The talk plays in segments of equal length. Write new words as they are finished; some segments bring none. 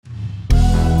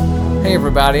Hey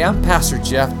everybody, I'm Pastor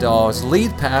Jeff Dawes,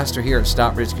 lead pastor here at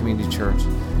Stockbridge Community Church.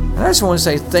 And I just want to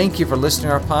say thank you for listening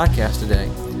to our podcast today.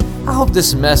 I hope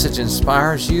this message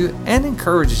inspires you and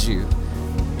encourages you.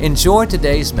 Enjoy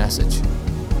today's message.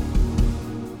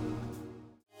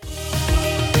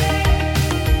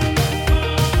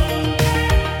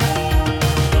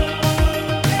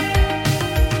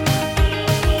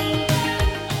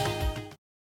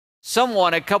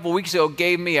 Someone a couple weeks ago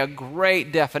gave me a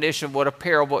great definition of what a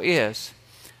parable is.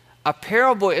 A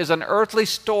parable is an earthly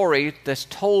story that's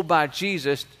told by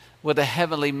Jesus with a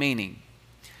heavenly meaning.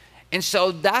 And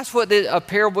so that's what a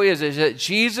parable is that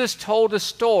Jesus told a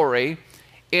story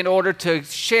in order to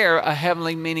share a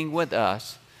heavenly meaning with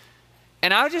us.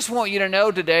 And I just want you to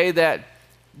know today that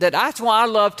that's why I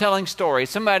love telling stories.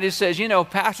 Somebody says, you know,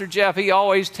 Pastor Jeff, he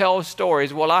always tells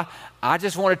stories. Well, I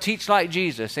just want to teach like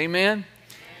Jesus. Amen?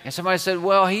 And somebody said,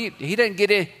 well, he doesn't get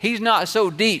it. He's not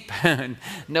so deep.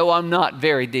 No, I'm not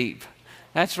very deep.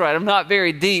 That's right. I'm not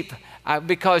very deep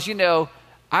because, you know,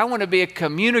 I want to be a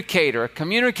communicator. A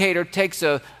communicator takes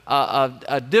a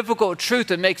difficult truth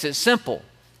and makes it simple.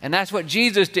 And that's what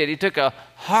Jesus did. He took a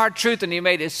hard truth and he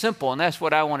made it simple. And that's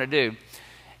what I want to do.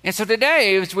 And so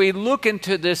today, as we look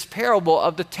into this parable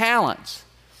of the talents,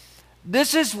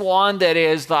 this is one that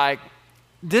is like,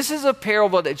 this is a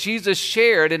parable that Jesus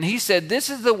shared, and he said this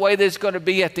is the way that it's going to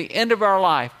be at the end of our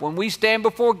life. When we stand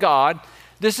before God,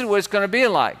 this is what it's going to be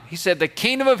like. He said the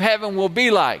kingdom of heaven will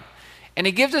be like. And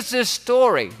he gives us this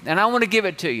story, and I want to give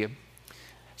it to you.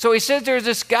 So he says there's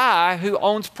this guy who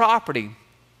owns property,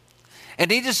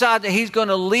 and he decides that he's going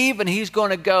to leave and he's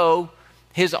going to go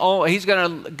he's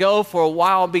going to go for a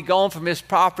while, be gone from his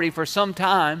property for some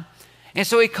time. And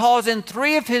so he calls in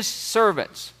 3 of his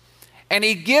servants. And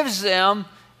he gives them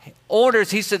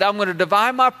orders. He said, I'm going to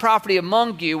divide my property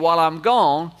among you while I'm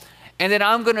gone, and then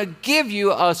I'm going to give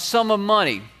you a sum of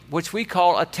money, which we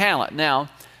call a talent. Now,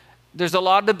 there's a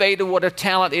lot of debate on what a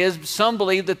talent is. Some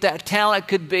believe that talent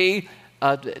could be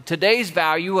today's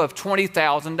value of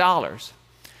 $20,000.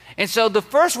 And so the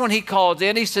first one he calls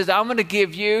in, he says, I'm going to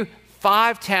give you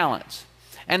 5 talents.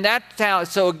 And that talent,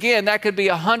 so again, that could be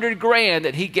 $100,000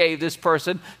 that he gave this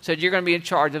person, said, you're going to be in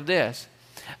charge of this.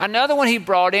 Another one he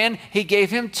brought in, he gave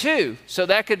him 2. So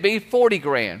that could be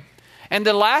 $40,000. And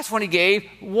the last one he gave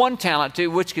 1 talent to,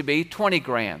 which could be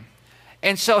 $20,000.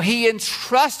 And so he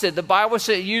entrusted, the Bible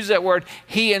says, use that word,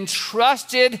 he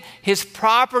entrusted his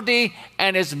property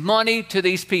and his money to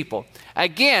these people.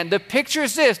 Again, the picture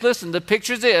is this, listen, the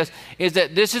picture is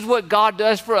that this is what God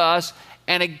does for us.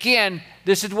 And again,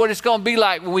 this is what it's going to be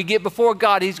like when we get before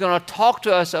God. He's going to talk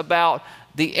to us about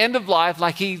the end of life,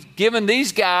 like he's given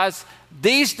these guys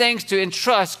these things to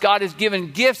entrust. God has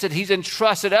given gifts that he's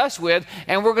entrusted us with,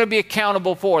 and we're going to be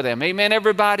accountable for them. Amen,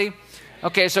 everybody?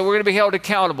 Okay, so we're going to be held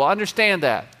accountable. Understand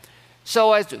that.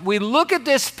 So as we look at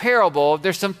this parable,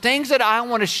 there's some things that I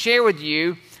want to share with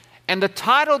you, and the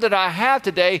title that I have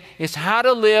today is How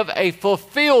to Live a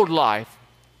Fulfilled Life.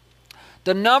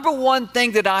 The number one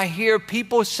thing that I hear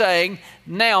people saying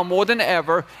now more than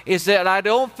ever is that I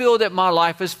don't feel that my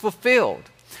life is fulfilled.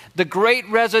 The great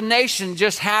resignation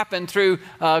just happened through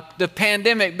the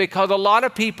pandemic because a lot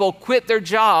of people quit their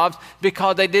jobs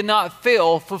because they did not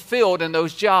feel fulfilled in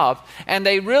those jobs. And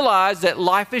they realized that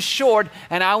life is short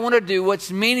and I want to do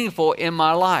what's meaningful in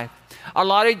my life. A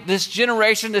lot of this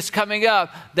generation that's coming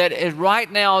up that is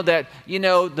right now that, you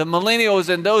know, the millennials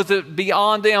and those that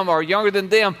beyond them or younger than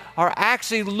them are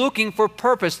actually looking for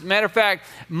purpose. Matter of fact,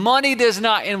 money does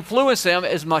not influence them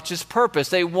as much as purpose.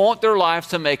 They want their lives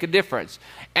to make a difference.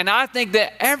 And I think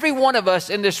that every one of us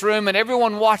in this room and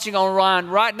everyone watching online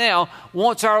right now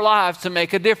wants our lives to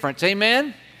make a difference.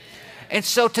 Amen? And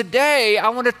so today I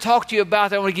want to talk to you about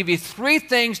that. I want to give you 3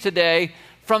 things today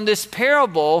from this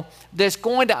parable that's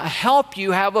going to help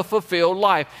you have a fulfilled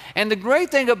life. And the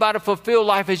great thing about a fulfilled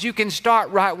life is you can start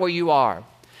right where you are.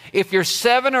 If you're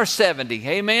 7 or 70,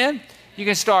 amen? You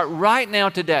can start right now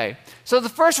today. So the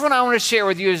first one I want to share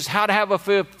with you is how to have a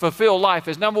fulfilled life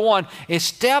is number 1 is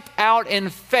step out in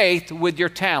faith with your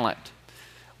talent.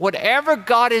 Whatever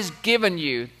God has given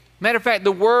you. Matter of fact,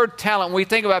 the word talent, when we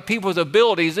think about people's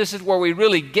abilities, this is where we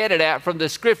really get it at from the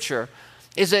scripture,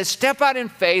 is that step out in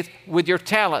faith with your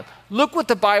talent. Look what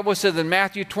the Bible says in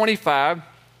Matthew 25,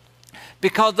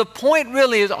 because the point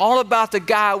really is all about the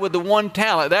guy with the 1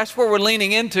 talent. That's where we're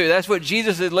leaning into. That's what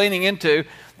Jesus is leaning into.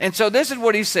 And so this is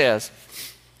what he says.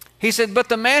 He said, but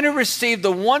the man who received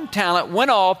the 1 talent went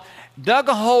off, dug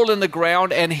a hole in the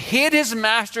ground, and hid his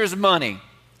master's money.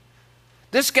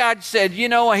 This guy said, you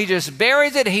know, he just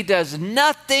buries it. He does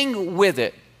nothing with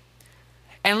it.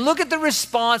 And look at the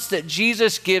response that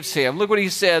Jesus gives him. Look what he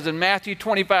says in Matthew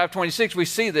 25:26. We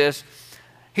see this.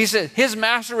 He said, his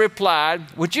master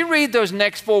replied, would you read those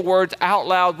next 4 words out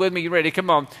loud with me? You ready? Come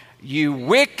on. You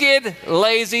wicked,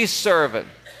 lazy servant.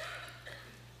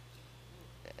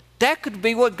 That could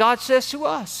be what God says to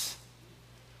us.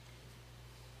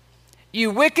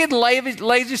 You wicked,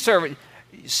 lazy servant.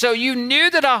 So you knew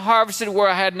that I harvested where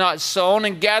I had not sown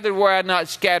and gathered where I had not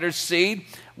scattered seed.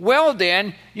 Well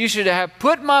then, you should have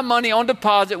put my money on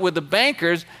deposit with the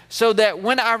bankers so that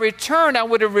when I returned, I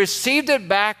would have received it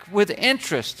back with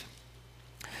interest.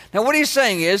 Now what he's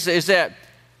saying is that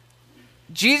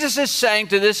Jesus is saying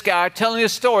to this guy, telling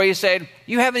his story, he said,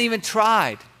 you haven't even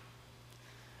tried.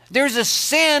 There's a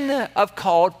sin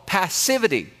called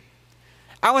passivity.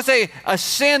 I would say a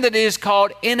sin that is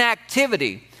called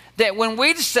inactivity. That when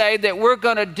we say that we're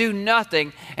going to do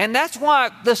nothing, and that's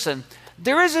why, listen,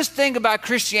 there is this thing about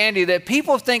Christianity that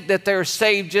people think that they're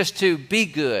saved just to be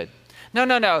good.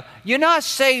 No. You're not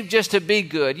saved just to be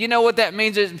good. You know what that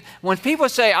means is when people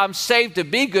say I'm saved to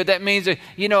be good, that means that,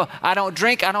 I don't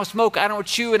drink, I don't smoke, I don't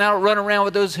chew, and I don't run around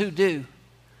with those who do.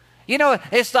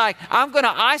 It's like I'm going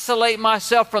to isolate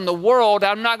myself from the world.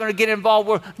 I'm not going to get involved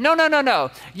with.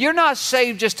 No. You're not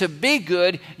saved just to be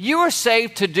good. You are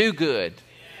saved to do good.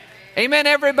 Amen,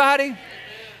 everybody?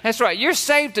 That's right. You're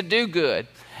saved to do good.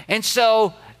 And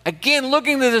so, again,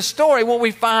 looking at the story, what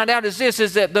we find out is this,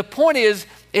 is that the point is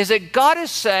that God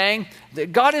is saying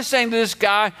to this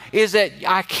guy is that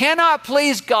I cannot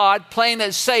please God playing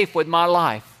it safe with my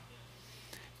life.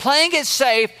 Playing it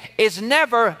safe is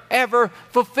never, ever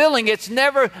fulfilling. It's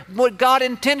never what God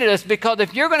intended us, because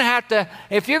if you're going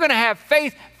to have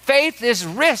faith, faith is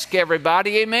risk,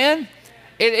 everybody, amen?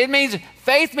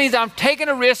 Faith means I'm taking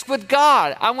a risk with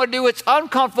God. I'm going to do what's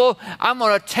uncomfortable. I'm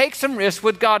going to take some risk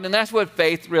with God, and that's what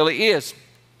faith really is.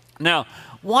 Now,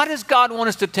 why does God want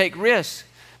us to take risks?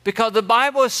 Because the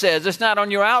Bible says, it's not on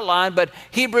your outline, but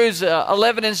Hebrews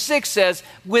 11:6 says,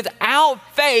 without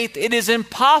faith, it is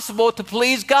impossible to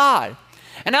please God.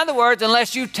 In other words,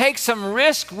 unless you take some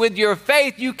risk with your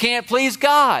faith, you can't please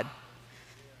God.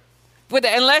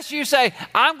 Unless you say,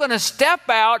 I'm going to step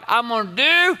out, I'm going to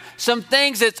do some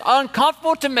things that's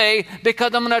uncomfortable to me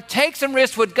because I'm going to take some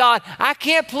risk with God, I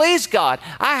can't please God.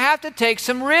 I have to take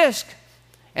some risk.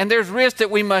 And there's risks that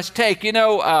we must take.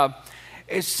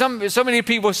 So many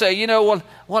people say,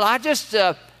 well, I just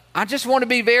want to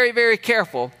be very, very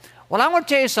careful. Well, I'm going to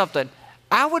tell you something.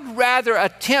 I would rather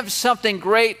attempt something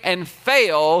great and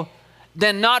fail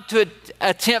than not to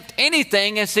attempt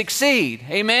anything and succeed.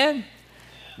 Amen?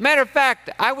 Matter of fact,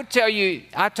 I would tell you,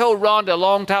 I told Rhonda a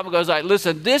long time ago, I was like,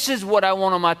 listen, this is what I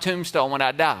want on my tombstone when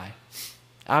I die.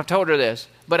 I've told her this,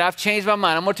 but I've changed my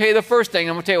mind. I'm going to tell you the first thing.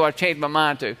 I'm going to tell you what I changed my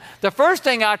mind to. The first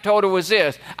thing I told her was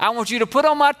this. I want you to put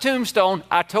on my tombstone,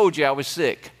 I told you I was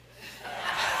sick.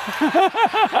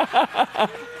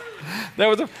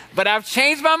 But I've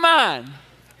changed my mind.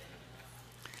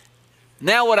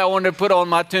 Now what I wanted to put on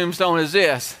my tombstone is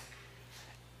this.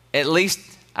 At least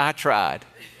I tried.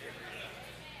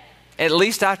 At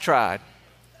least I tried.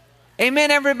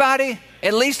 Amen, everybody?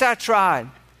 At least I tried.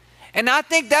 And I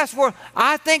think that's where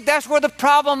the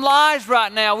problem lies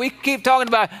right now. We keep talking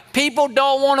about people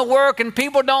don't want to work and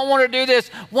people don't want to do this.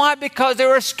 Why? Because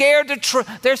they're scared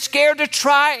to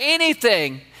try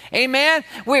anything. Amen.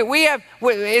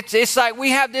 It's like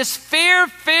we have this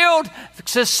fear-filled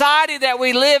society that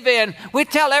we live in. We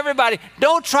tell everybody,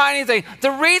 don't try anything.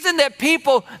 The reason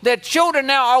that children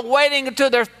now are waiting until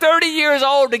they're 30 years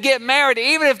old to get married,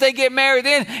 even if they get married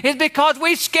then, is because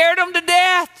we scared them to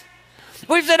death.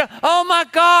 We've said, oh my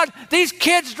God, these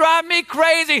kids drive me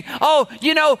crazy. Oh,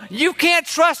 you can't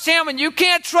trust him and you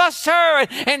can't trust her.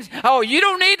 And oh, you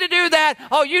don't need to do that.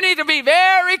 Oh, you need to be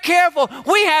very careful.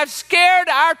 We have scared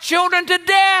our children to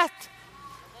death.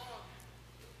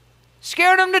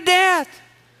 Scared them to death.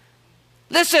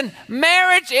 Listen,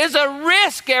 marriage is a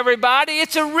risk, everybody.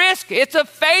 It's a risk. It's a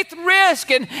faith risk.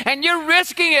 And you're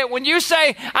risking it when you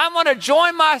say, I'm going to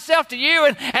join myself to you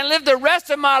and live the rest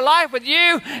of my life with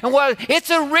you. And well, it's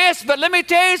a risk. But let me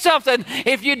tell you something.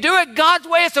 If you do it God's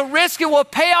way, it's a risk. It will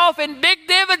pay off in big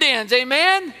dividends.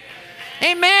 Amen?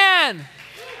 Amen.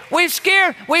 We've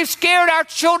scared our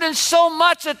children so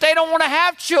much that they don't want to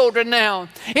have children now.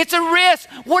 It's a risk.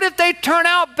 What if they turn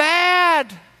out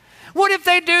bad? What if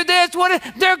they do this? What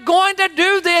if they're going to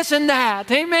do this and that?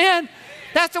 Amen?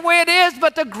 That's the way it is.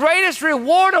 But the greatest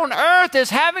reward on earth is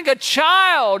having a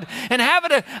child and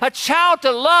having a child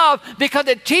to love, because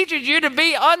it teaches you to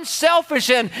be unselfish,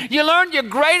 and you learn your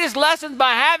greatest lessons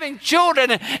by having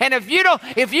children. And if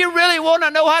you really want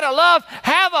to know how to love,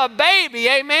 have a baby.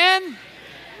 Amen?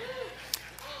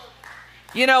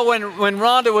 You know, when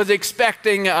Rhonda was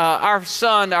expecting our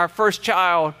son, our first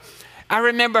child, I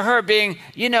remember her being,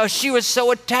 you know, she was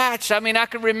so attached. I mean, I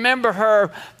could remember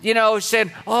her, you know,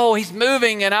 saying, oh, he's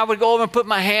moving. And I would go over and put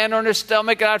my hand on her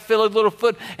stomach and I'd feel his little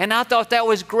foot. And I thought that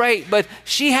was great. But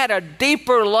she had a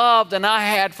deeper love than I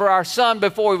had for our son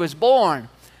before he was born.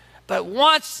 But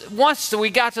once we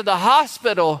got to the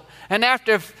hospital, and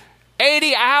after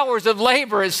 80 hours of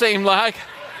labor, it seemed like,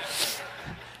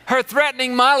 her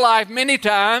threatening my life many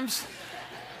times,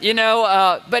 you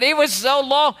know, but it was so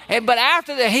long. But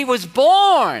after that, he was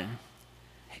born.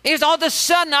 It was all of a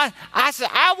sudden, I said,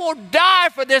 I will die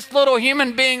for this little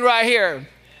human being right here.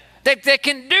 That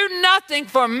can do nothing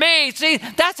for me. See,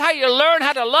 that's how you learn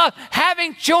how to love.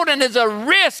 Having children is a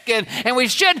risk, and we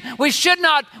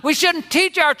shouldn't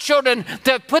teach our children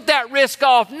to put that risk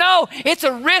off. No, it's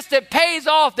a risk that pays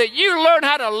off, that you learn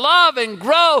how to love and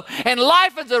grow, and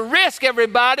life is a risk,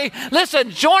 everybody.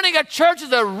 Listen, joining a church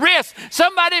is a risk.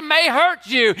 Somebody may hurt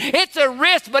you. It's a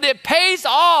risk, but it pays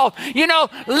off. You know,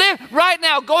 live right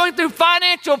now, going through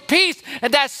financial peace,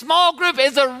 and that small group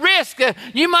is a risk.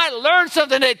 You might learn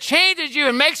something that changes you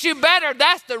and makes you better.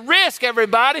 That's the risk,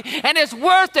 everybody, and it's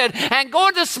worth it. And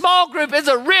going to small group is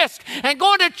a risk, and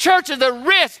going to church is a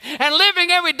risk, and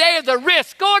living every day is a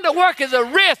risk. Going to work is a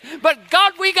risk. But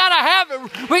God, we gotta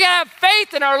have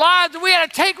faith in our lives, and we gotta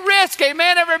take risk.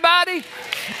 Amen, everybody.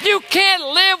 You can't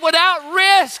live without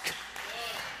risk.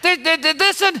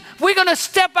 Listen, we're going to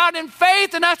step out in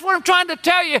faith, and that's what I'm trying to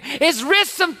tell you, is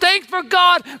risk some things for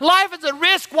God. Life is a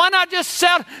risk. Why not just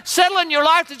settle in your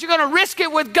life that you're going to risk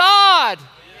it with God?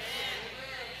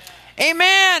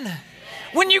 Amen. Amen.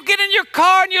 When you get in your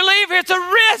car and you leave here, it's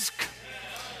a risk.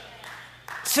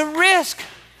 It's a risk.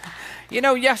 You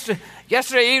know,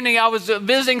 yesterday evening I was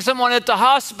visiting someone at the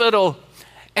hospital,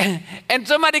 and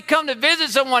somebody come to visit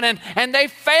someone, and they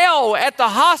fell at the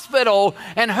hospital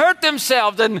and hurt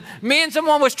themselves. And me and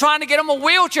someone was trying to get them a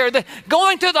wheelchair.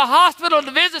 Going to the hospital to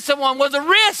visit someone was a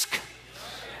risk.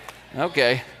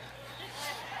 Okay.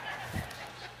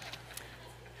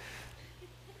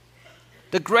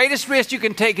 The greatest risk you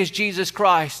can take is Jesus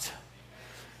Christ.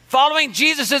 Following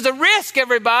Jesus is a risk,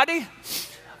 everybody.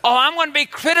 Oh, I'm going to be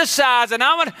criticized, and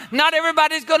not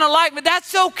everybody's going to like me.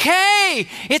 That's okay.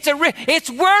 It's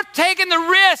worth taking the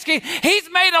risk. He's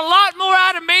made a lot more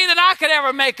out of me than I could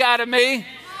ever make out of me.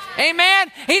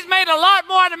 Amen. He's made a lot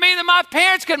more out of me than my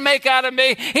parents could make out of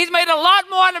me. He's made a lot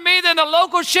more out of me than the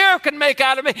local sheriff can make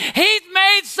out of me. He's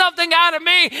made something out of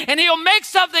me, and he'll make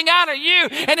something out of you,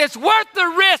 and it's worth the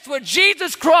risk with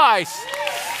Jesus Christ.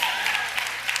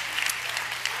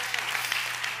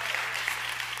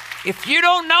 If you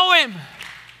don't know him,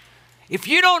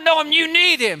 you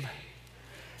need him,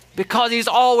 because he's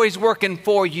always working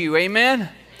for you. Amen?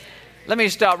 Let me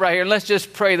stop right here and let's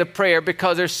just pray the prayer,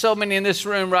 because there's so many in this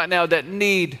room right now that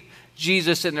need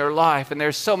Jesus in their life, and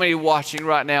there's so many watching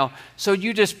right now. So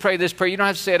you just pray this prayer. You don't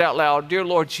have to say it out loud. Dear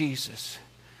Lord Jesus,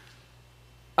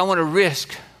 I want to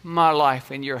risk my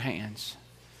life in your hands.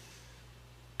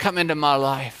 Come into my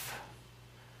life.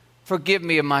 Forgive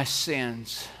me of my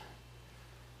sins.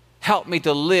 Help me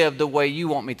to live the way you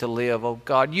want me to live, oh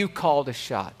God. You call the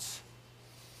shots.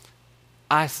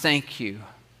 I thank you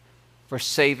for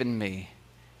saving me.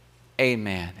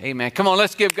 Amen. Amen. Come on,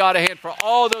 let's give God a hand for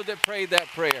all those that prayed that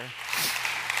prayer.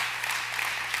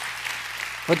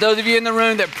 For those of you in the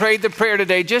room that prayed the prayer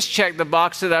today, just check the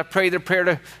box that I prayed the prayer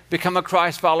to become a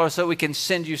Christ follower, so we can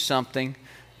send you something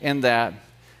in that.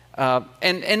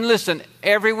 And listen,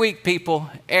 every week people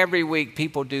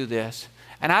do this.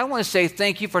 And I want to say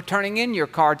thank you for turning in your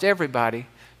cards, everybody,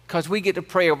 because we get to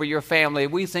pray over your family.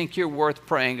 We think you're worth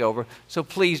praying over. So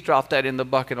please drop that in the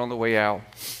bucket on the way out.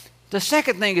 The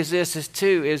second thing is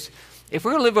if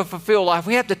we're going to live a fulfilled life,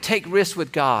 we have to take risks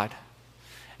with God.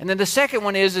 And then the second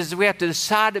one is we have to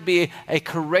decide to be a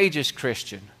courageous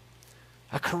Christian.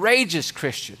 A courageous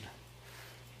Christian.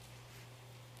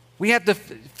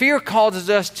 Fear causes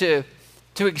us to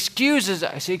excuse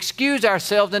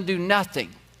ourselves and do nothing.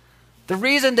 The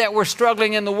reason that we're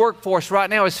struggling in the workforce right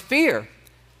now is fear.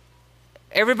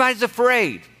 Everybody's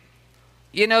afraid.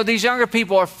 You know, these younger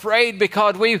people are afraid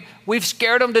because we've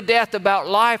scared them to death about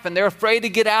life, and they're afraid to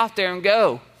get out there and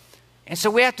go. And so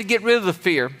we have to get rid of the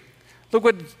fear. Look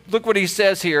what he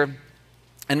says here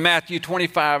in Matthew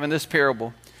 25 in this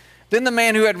parable. Then the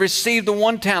man who had received the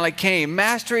 1 talent came.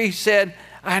 Master, he said,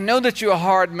 I know that you're a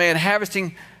hard man,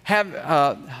 harvesting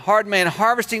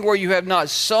where you have not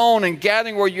sown and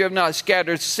gathering where you have not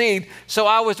scattered seed. So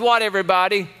I was what,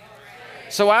 everybody?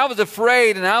 So I was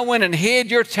afraid, and I went and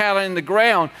hid your talent in the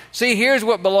ground. See, here's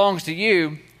what belongs to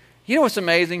you. You know what's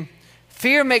amazing?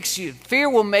 Fear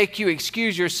will make you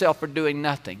excuse yourself for doing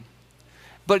nothing.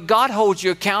 But God holds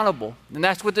you accountable. And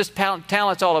that's what this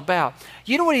talent's all about.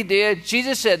 You know what he did?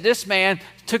 Jesus said this man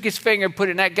took his finger and put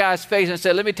it in that guy's face and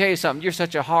said, let me tell you something. You're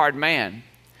such a hard man.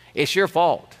 It's your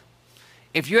fault.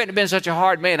 If you hadn't been such a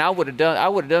hard man, I would have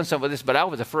done something with this, but I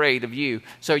was afraid of you.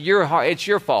 So it's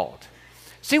your fault.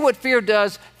 See what fear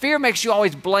does? Fear makes you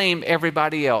always blame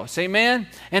everybody else. Amen?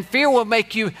 And fear will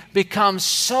make you become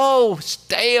so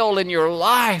stale in your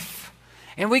life.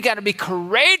 And we got to be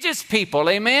courageous people.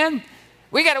 Amen?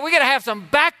 We got to have some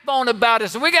backbone about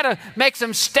us. And we got to make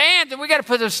some stands. And we got to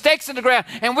put some stakes in the ground.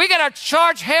 And we got to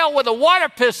charge hell with a water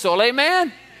pistol.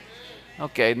 Amen?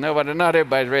 Okay, not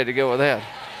everybody's ready to go with that.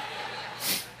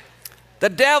 The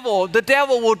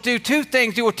devil will do two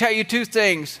things. He will tell you two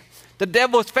things. The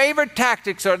devil's favorite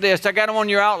tactics are this. I got them on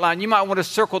your outline. You might want to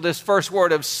circle this first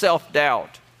word of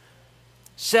self-doubt.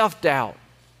 Self-doubt.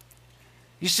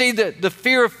 You see, the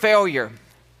fear of failure.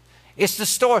 It's the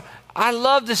story. I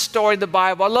love the story of the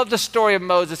Bible. I love the story of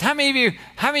Moses. How many of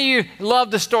you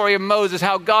love the story of Moses,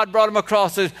 how God brought him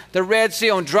across the Red Sea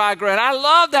on dry ground? I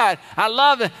love that. I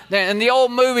love it. In the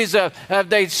old movies,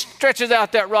 they stretches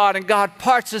out that rod and God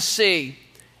parts the sea.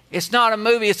 It's not a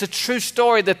movie. It's a true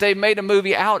story that they made a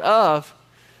movie out of.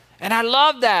 And I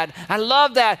love that. I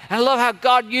love that. I love how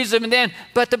God used them.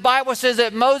 But the Bible says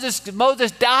that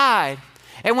Moses died.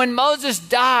 And when Moses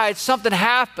died, something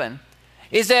happened.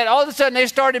 Is that all of a sudden they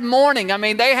started mourning. I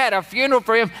mean, they had a funeral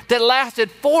for him that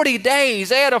lasted 40 days.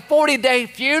 They had a 40-day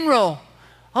funeral.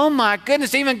 Oh my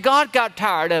goodness, even God got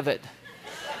tired of it.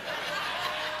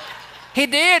 He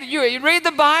did. You read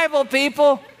the Bible,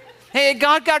 people. Hey,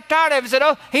 God got tired of it. He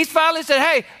said, he finally said,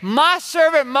 hey, my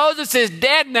servant Moses is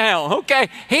dead now. Okay,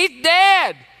 he's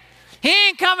dead. He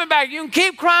ain't coming back. You can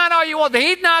keep crying all you want, but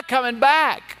he's not coming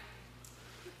back.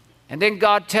 And then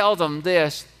God tells them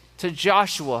this to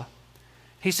Joshua.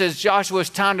 He says, Joshua, it's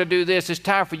time to do this. It's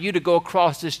time for you to go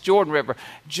across this Jordan River.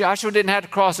 Joshua didn't have to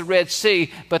cross the Red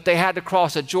Sea, but they had to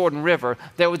cross the Jordan River.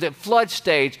 There was a flood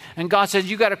stage. And God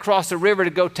says, you got to cross the river to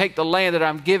go take the land that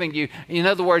I'm giving you. In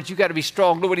other words, you got to be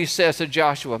strong. Look what he says to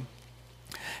Joshua.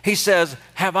 He says,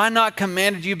 have I not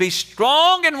commanded you be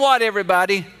strong and what,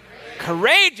 everybody?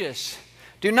 Courageous.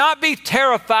 Do not be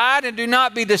terrified and do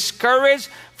not be discouraged,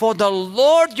 for the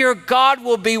Lord your God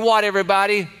will be what,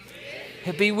 everybody?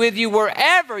 He'll be with you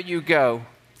wherever you go.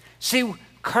 See,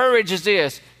 courage is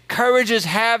this. Courage is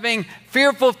having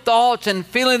fearful thoughts and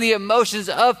feeling the emotions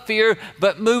of fear,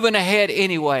 but moving ahead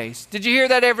anyways. Did you hear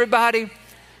that, everybody?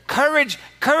 Courage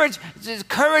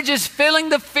is feeling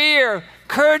the fear.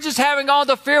 Courage is having all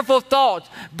the fearful thoughts,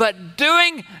 but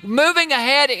moving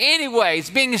ahead anyways,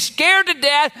 being scared to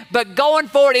death, but going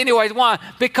forward anyways. Why?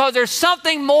 Because there's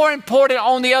something more important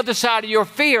on the other side of your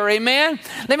fear, amen?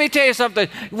 Let me tell you something.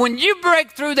 When you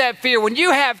break through that fear, when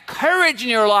you have courage in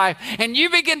your life, and you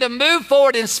begin to move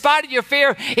forward in spite of your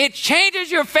fear, it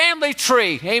changes your family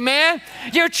tree, amen?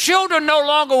 Your children no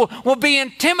longer will be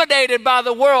intimidated by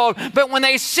the world, but when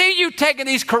they see you taking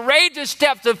these courageous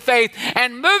steps of faith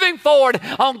and moving forward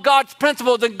on God's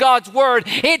principles and God's word,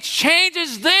 it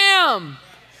changes them.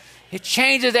 It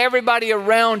changes everybody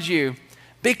around you.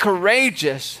 Be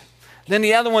courageous. Then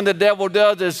the other one the devil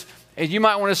does is, and you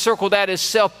might want to circle that, is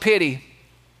self-pity.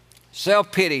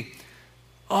 Self-pity.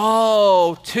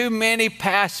 Oh, too many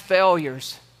past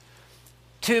failures.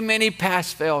 Too many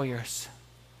past failures.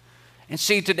 And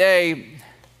see, today,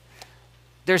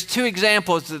 there's two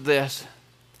examples of this.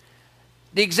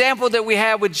 The example that we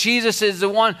have with Jesus is the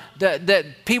one that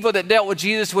people that dealt with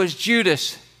Jesus was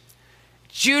Judas.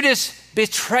 Judas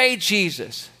betrayed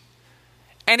Jesus.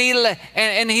 And he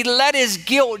let his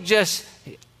guilt just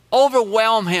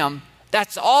overwhelm him.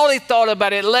 That's all he thought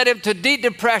about. It led him to deep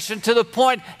depression to the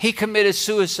point he committed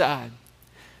suicide.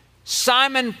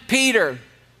 Simon Peter,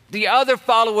 the other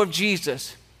follower of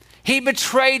Jesus, he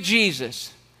betrayed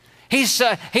Jesus. He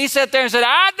sat there and said,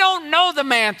 I don't know the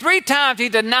man. 3 times he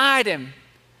denied him.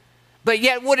 But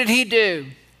yet what did he do?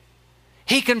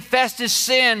 He confessed his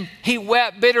sin. He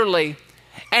wept bitterly.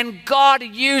 And God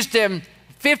used him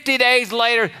 50 days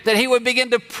later that he would begin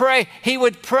to pray. He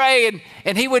would pray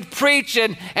and he would preach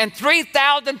and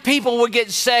 3,000 people would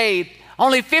get saved.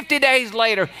 Only 50 days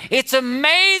later. It's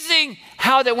amazing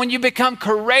how that when you become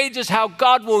courageous, how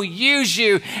God will use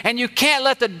you. And you can't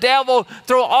let the devil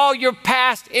throw all your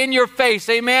past in your face,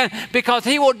 amen? Because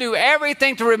he will do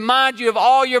everything to remind you of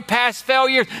all your past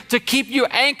failures to keep you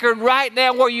anchored right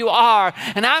now where you are.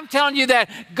 And I'm telling you that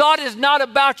God is not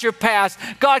about your past.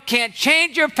 God can't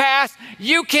change your past.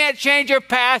 You can't change your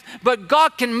past, but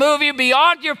God can move you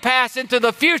beyond your past into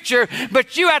the future.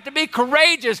 But you have to be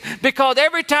courageous, because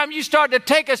every time you start to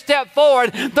take a step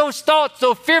forward, those thoughts,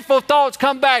 those fearful thoughts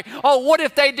come back. Oh, what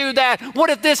if they do that? What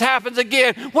if this happens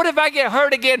again? What if I get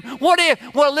hurt again? What if?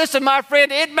 Well, listen, my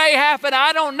friend, it may happen.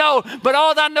 I don't know. But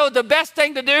all I know, the best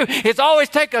thing to do is always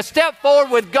take a step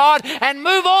forward with God and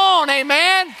move on.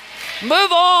 Amen.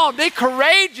 Move on. Be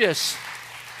courageous.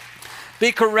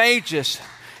 Be courageous.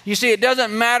 You see, it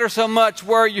doesn't matter so much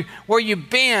where you've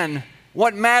been.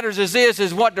 What matters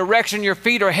is what direction your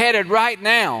feet are headed right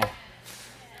now.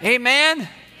 Amen.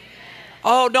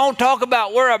 Oh, don't talk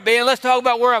about where I've been. Let's talk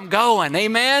about where I'm going.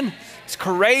 Amen. It's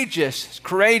courageous. It's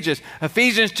courageous.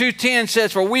 Ephesians 2:10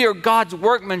 says, "For we are God's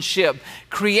workmanship,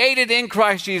 created in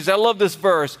Christ Jesus." I love this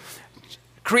verse.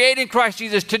 Created in Christ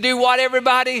Jesus to do what,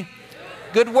 everybody?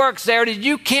 Good works there.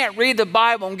 You can't read the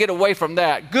Bible and get away from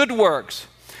that. Good works,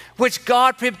 which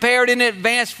God prepared in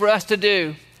advance for us to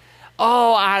do.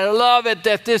 Oh, I love it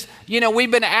that this,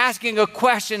 we've been asking a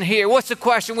question here. What's the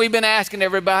question we've been asking,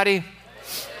 everybody?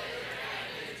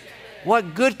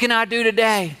 What good can I do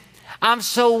today? I'm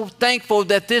so thankful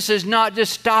that this is not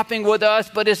just stopping with us,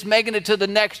 but it's making it to the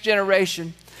next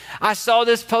generation. I saw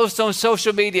this post on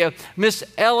social media. Miss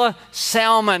Ella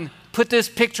Salmon put this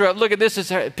picture up. Look at this. It's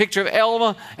a picture of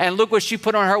Ella, and look what she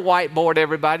put on her whiteboard,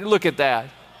 everybody. Look at that.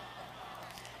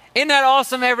 Isn't that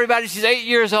awesome, everybody? She's 8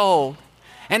 years old.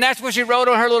 And that's what she wrote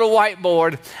on her little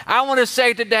whiteboard. I want to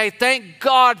say today, thank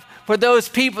God for those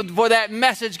people, for that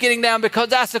message getting down, because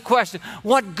that's the question.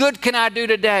 What good can I do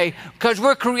today? Because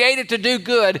we're created to do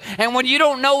good. And when you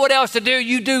don't know what else to do,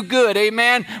 you do good.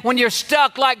 Amen. When you're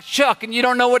stuck like Chuck and you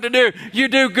don't know what to do, you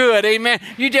do good. Amen.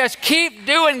 You just keep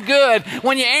doing good.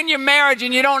 When you're in your marriage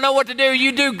and you don't know what to do,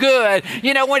 you do good.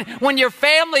 When your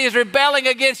family is rebelling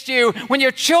against you, when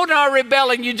your children are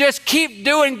rebelling, you just keep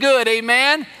doing good.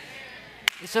 Amen.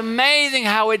 It's amazing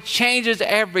how it changes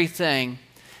everything.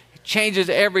 It changes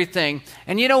everything.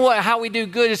 And you know what? How we do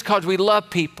good is because we love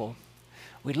people.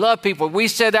 We love people. We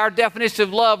said our definition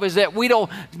of love is that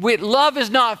love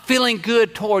is not feeling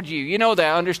good toward you. You know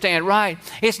that, understand, right?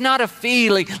 It's not a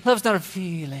feeling. Love's not a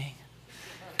feeling.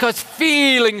 Because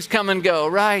feelings come and go,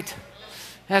 right?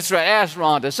 That's right. Ask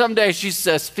Rhonda. Some days she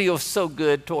says, feels so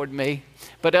good toward me.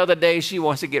 But other days she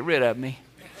wants to get rid of me.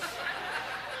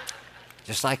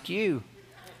 Just like you.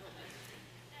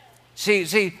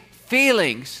 See,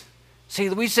 feelings. See,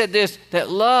 we said this, that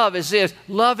love is this.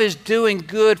 Love is doing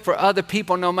good for other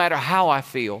people no matter how I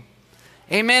feel.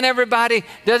 Amen, everybody?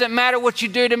 Doesn't matter what you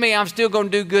do to me, I'm still going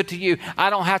to do good to you.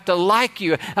 I don't have to like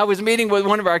you. I was meeting with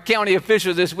one of our county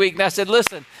officials this week, and I said,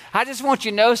 listen, I just want you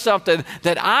to know something,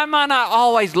 that I might not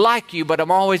always like you, but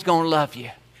I'm always going to love you.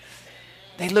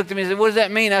 They looked at me and said, what does that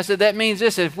mean? I said, that means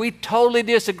this. If we totally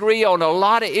disagree on a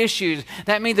lot of issues,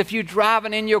 that means if you're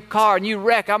driving in your car and you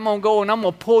wreck, I'm going to go and I'm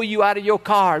going to pull you out of your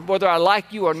car, whether I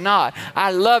like you or not. I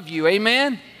love you.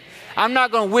 Amen? I'm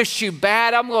not going to wish you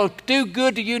bad. I'm going to do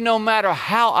good to you no matter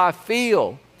how I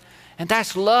feel. And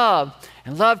that's love.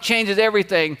 And love changes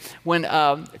everything. When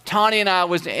Tani and I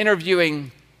was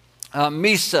interviewing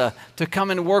Misa to come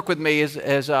and work with me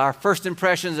as our first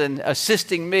impressions and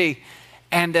assisting me,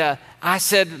 and I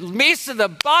said, Misa, the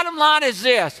bottom line is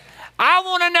this. I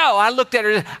want to know. I looked at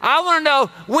her. I want to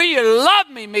know, will you love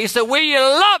me, Misa? Will you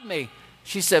love me?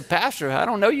 She said, Pastor, I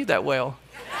don't know you that well.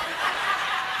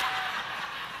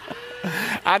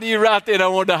 I knew right then I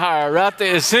wanted to hire her. Right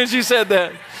there. As soon as you said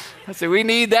that, I said, we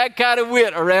need that kind of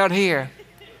wit around here.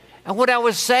 And what I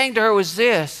was saying to her was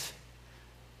this,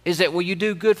 is that will you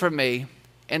do good for me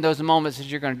in those moments that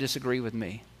you're going to disagree with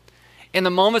me? In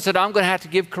the moments that I'm going to have to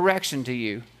give correction to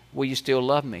you, will you still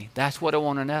love me? That's what I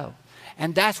want to know.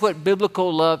 And that's what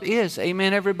biblical love is.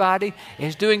 Amen, everybody?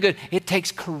 It's doing good. It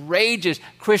takes courageous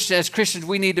Christians. As Christians,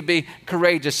 we need to be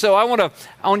courageous. So I want to,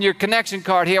 on your connection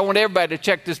card here, I want everybody to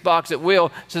check this box at will.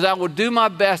 It says, I will do my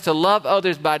best to love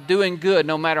others by doing good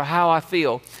no matter how I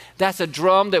feel. That's a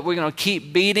drum that we're going to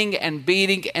keep beating and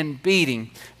beating and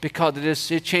beating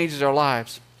because it changes our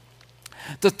lives.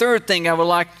 The third thing I would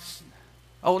like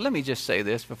let me just say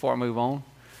this before I move on.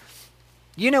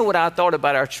 You know what I thought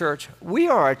about our church? We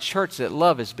are a church that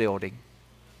love is building.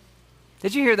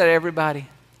 Did you hear that, everybody?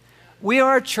 We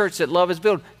are a church that love is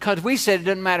building because we said it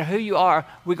doesn't matter who you are,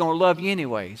 we're going to love you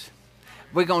anyways.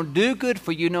 We're going to do good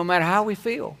for you no matter how we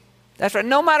feel. That's right.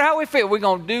 No matter how we feel, we're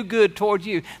going to do good towards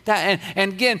you.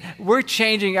 And again, we're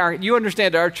changing you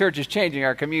understand our church is changing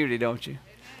our community, don't you?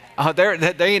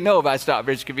 They ain't know about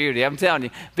Stockbridge community, I'm telling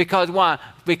you. Because why?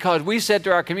 Because we said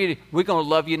to our community, we're going to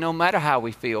love you no matter how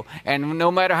we feel. And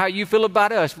no matter how you feel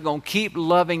about us, we're going to keep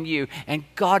loving you. And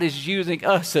God is using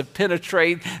us to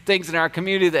penetrate things in our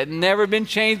community that never been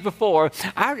changed before.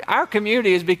 Our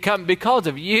community has become, because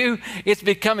of you, it's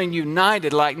becoming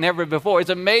united like never before. It's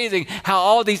amazing how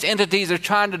all these entities are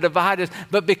trying to divide us.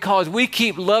 But because we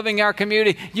keep loving our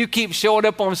community, you keep showing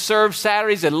up on serve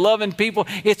Saturdays and loving people.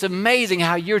 It's amazing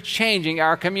how you're changing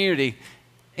our community.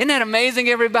 Isn't that amazing,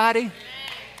 everybody?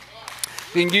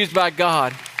 Being used by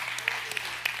God.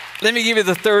 Let me give you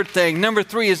the third thing. Number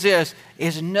 3 is this,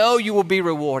 is know you will be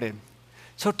rewarded.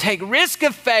 So take risk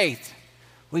of faith.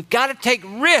 We've got to take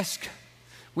risk.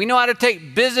 We know how to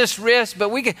take business risks, but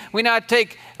we know how to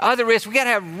take other risks. We got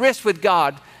to have risk with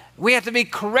God. We have to be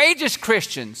courageous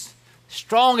Christians,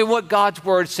 strong in what God's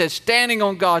word says, standing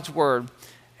on God's word.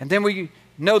 And then we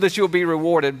know that you'll be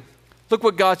rewarded. Look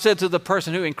what God said to the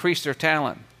person who increased their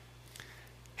talent.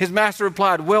 His master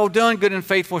replied, well done, good and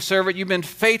faithful servant. You've been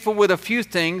faithful with a few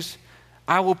things.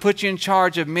 I will put you in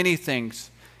charge of many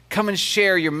things. Come and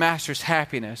share your master's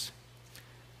happiness.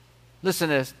 Listen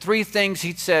to this. 3 things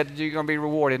he said you're going to be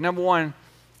rewarded. Number 1,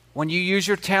 when you use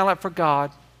your talent for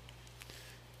God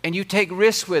and you take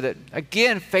risks with it.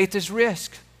 Again, faith is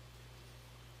risk.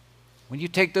 When you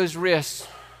take those risks,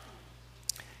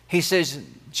 he says,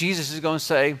 Jesus is going to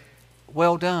say,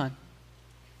 well done.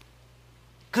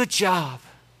 Good job.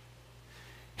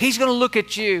 He's going to look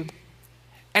at you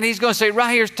and he's going to say,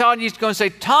 right here's Tanya. He's going to say,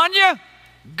 Tanya,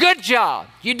 good job.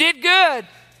 You did good.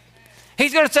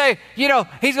 He's going to say, he's going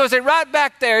to say right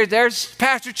back there's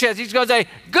Pastor Chesney. He's going to say,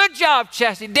 good job,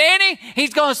 Chesney. Danny,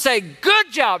 he's going to say,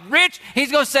 good job. Rich,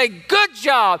 he's going to say, good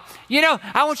job.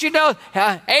 I want you to know,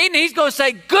 Aiden, he's going to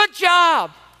say, good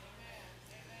job.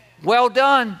 Well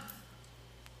done.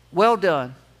 Well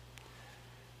done.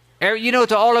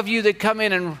 To all of you that come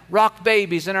in and rock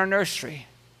babies in our nursery,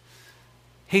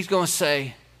 he's going to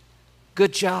say,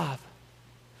 good job.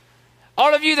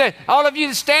 All of you that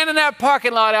stand in that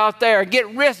parking lot out there,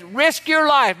 risk your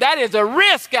life. That is a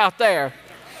risk out there.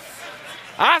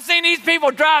 I've seen these people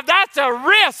drive. That's a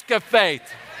risk of faith.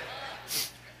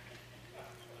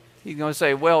 He's going to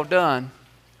say, well done.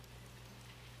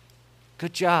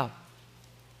 Good job.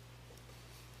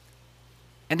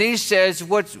 And then he says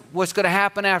what's going to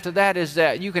happen after that is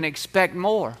that you can expect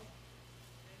more.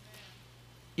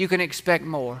 You can expect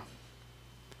more.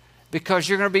 Because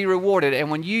you're going to be rewarded. And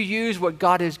when you use what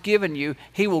God has given you,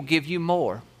 he will give you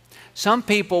more. Some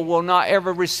people will not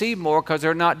ever receive more because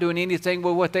they're not doing anything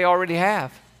with what they already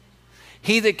have.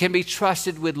 He that can be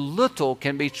trusted with little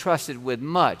can be trusted with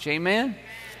much. Amen?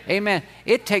 Amen.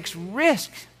 It takes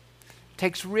risk. It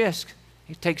takes risk.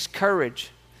 It takes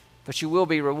courage. But you will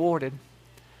be rewarded.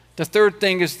 The third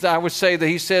thing is, I would say that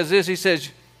he says this. He says,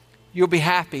 you'll be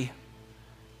happy.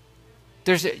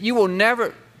 You will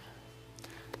never...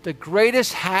 The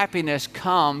greatest happiness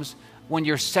comes when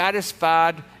you're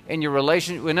satisfied in your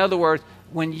relationship. In other words,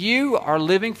 when you are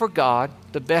living for God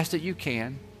the best that you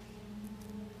can,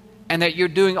 and that you're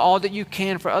doing all that you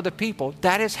can for other people,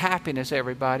 that is happiness,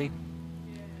 everybody.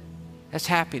 That's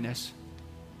happiness.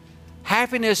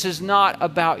 Happiness is not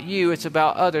about you, it's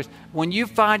about others. When you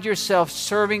find yourself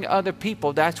serving other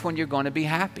people, that's when you're going to be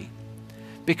happy.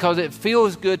 Because it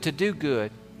feels good to do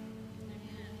good.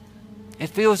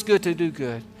 It feels good to do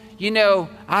good.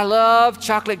 I love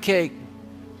chocolate cake,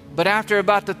 but after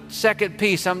about the second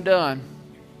piece, I'm done.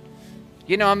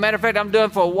 As a matter of fact, I'm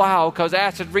done for a while because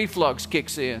acid reflux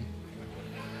kicks in.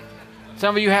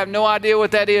 Some of you have no idea what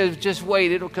that is. Just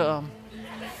wait, it'll come.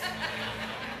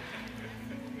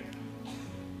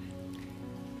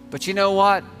 But you know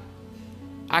what?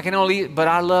 I can only eat, but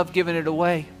I love giving it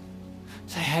away.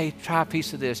 Say, hey, try a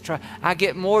piece of this. I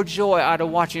get more joy out of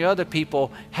watching other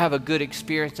people have a good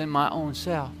experience than my own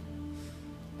self.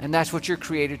 And that's what you're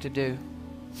created to do.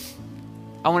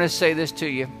 I want to say this to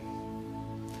you.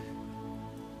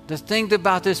 The thing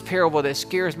about this parable that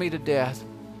scares me to death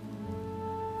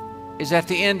is at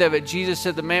the end of it, Jesus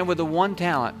said the man with the 1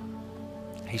 talent,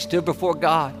 he stood before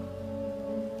God.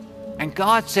 And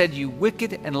God said, you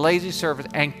wicked and lazy servant,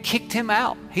 and kicked him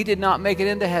out. He did not make it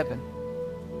into heaven.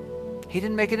 He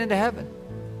didn't make it into heaven.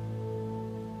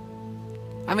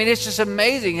 I mean, it's just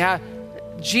amazing how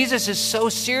Jesus is so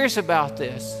serious about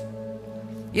this.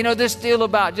 This deal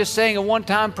about just saying a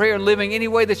one-time prayer and living any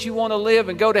way that you want to live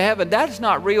and go to heaven, that's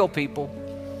not real, people.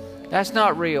 That's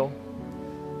not real.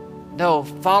 No,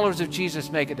 followers of Jesus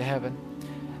make it to heaven.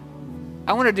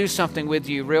 I want to do something with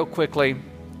you real quickly.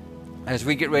 as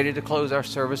we get ready to close our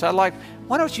service,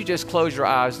 why don't you just close your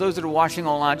eyes? Those that are watching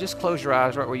online, just close your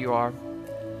eyes right where you are.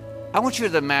 I want you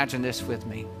to imagine this with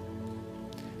me,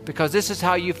 because this is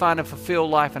how you find a fulfilled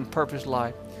life and purposed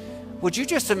life. Would you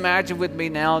just imagine with me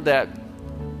now that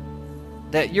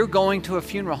you're going to a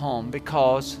funeral home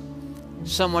because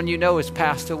someone you know has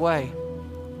passed away?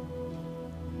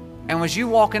 And as you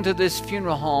walk into this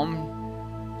funeral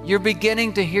home, you're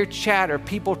beginning to hear chatter,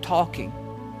 people talking.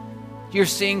 You're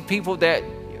seeing people that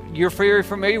you're very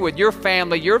familiar with. Your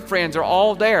family, your friends are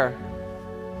all there.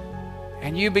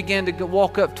 And you begin to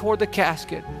walk up toward the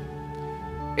casket,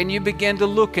 and you begin to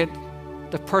look at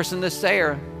the person that's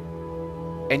there,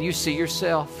 and you see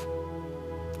yourself.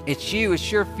 It's you,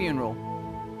 it's your funeral.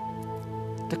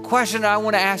 The question I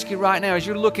want to ask you right now, as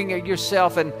you're looking at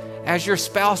yourself and as your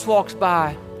spouse walks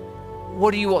by,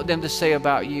 what do you want them to say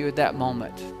about you at that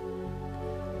moment?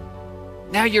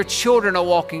 Now your children are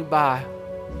walking by.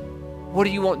 What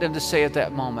do you want them to say at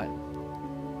that moment?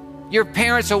 Your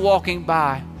parents are walking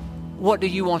by. What do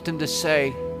you want them to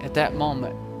say at that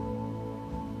moment?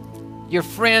 Your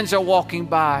friends are walking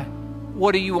by.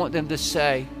 What do you want them to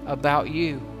say about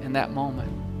you in that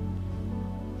moment?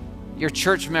 Your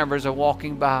church members are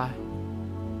walking by.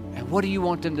 And what do you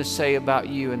want them to say about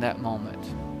you in that moment?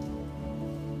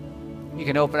 You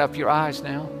can open up your eyes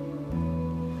now.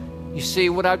 You see,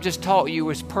 what I've just taught you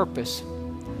is purpose.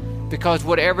 Because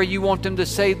whatever you want them to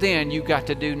say then, you've got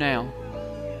to do now.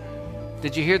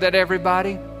 Did you hear that,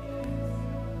 everybody?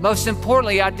 Most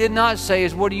importantly, I did not say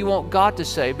is what do you want God to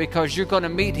say, because you're going to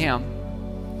meet Him.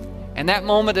 And that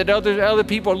moment that other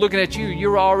people are looking at you,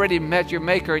 you're already met your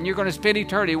Maker, and you're going to spend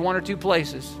eternity one or two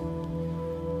places.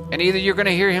 And either you're going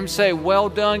to hear Him say, well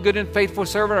done, good and faithful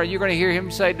servant, or you're going to hear Him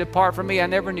say, depart from me, I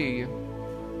never knew you.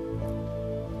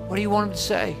 What do you want Him to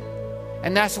say?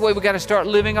 And that's the way we got to start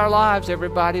living our lives,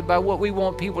 everybody, by what we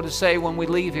want people to say when we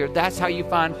leave here. That's how you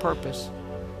find purpose.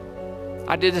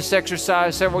 I did this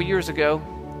exercise several years ago.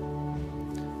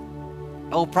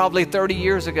 Probably 30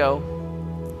 years ago.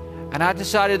 And I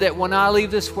decided that when I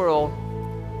leave this world,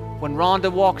 when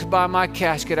Rhonda walks by my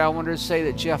casket, I want her to say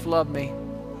that Jeff loved me.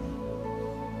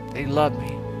 That he loved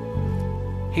me.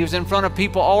 He was in front of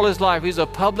people all his life. He was a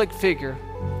public figure.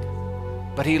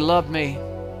 But he loved me.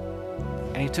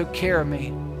 And he took care of me.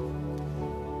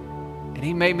 And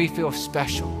he made me feel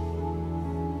special.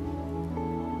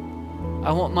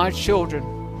 I want my children,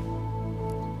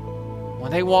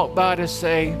 when they walk by, to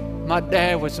say, my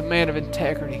dad was a man of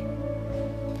integrity.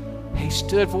 He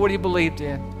stood for what he believed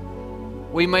in.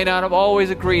 We may not have always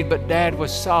agreed, but Dad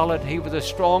was solid. He was a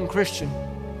strong Christian.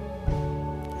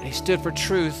 And he stood for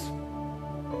truth.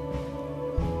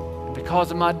 And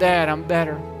because of my dad, I'm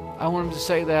better. I want him to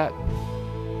say that.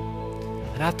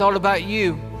 And I thought about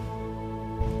you.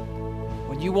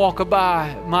 When you walk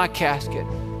by my casket,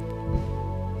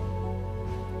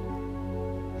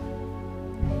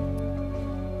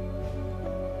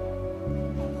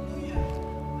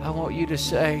 I want you to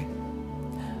say,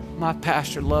 my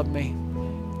pastor loved me.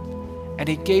 And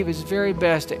he gave his very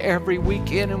best every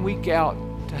week in and week out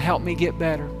to help me get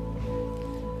better.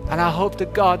 And I hope to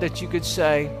God that you could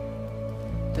say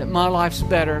that my life's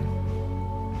better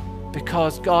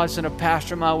because God sent a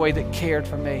pastor my way that cared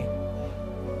for me.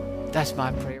 That's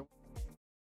my prayer.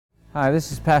 Hi,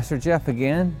 this is Pastor Jeff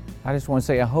again. I just want to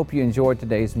say I hope you enjoyed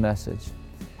today's message.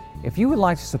 If you would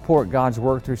like to support God's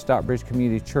work through Stockbridge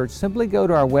Community Church, simply go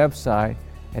to our website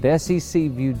at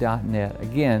sccview.net.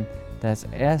 Again, that's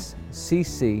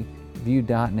sccview.net,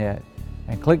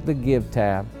 and click the Give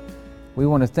tab. We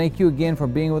want to thank you again for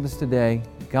being with us today.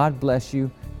 God bless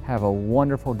you. Have a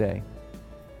wonderful day.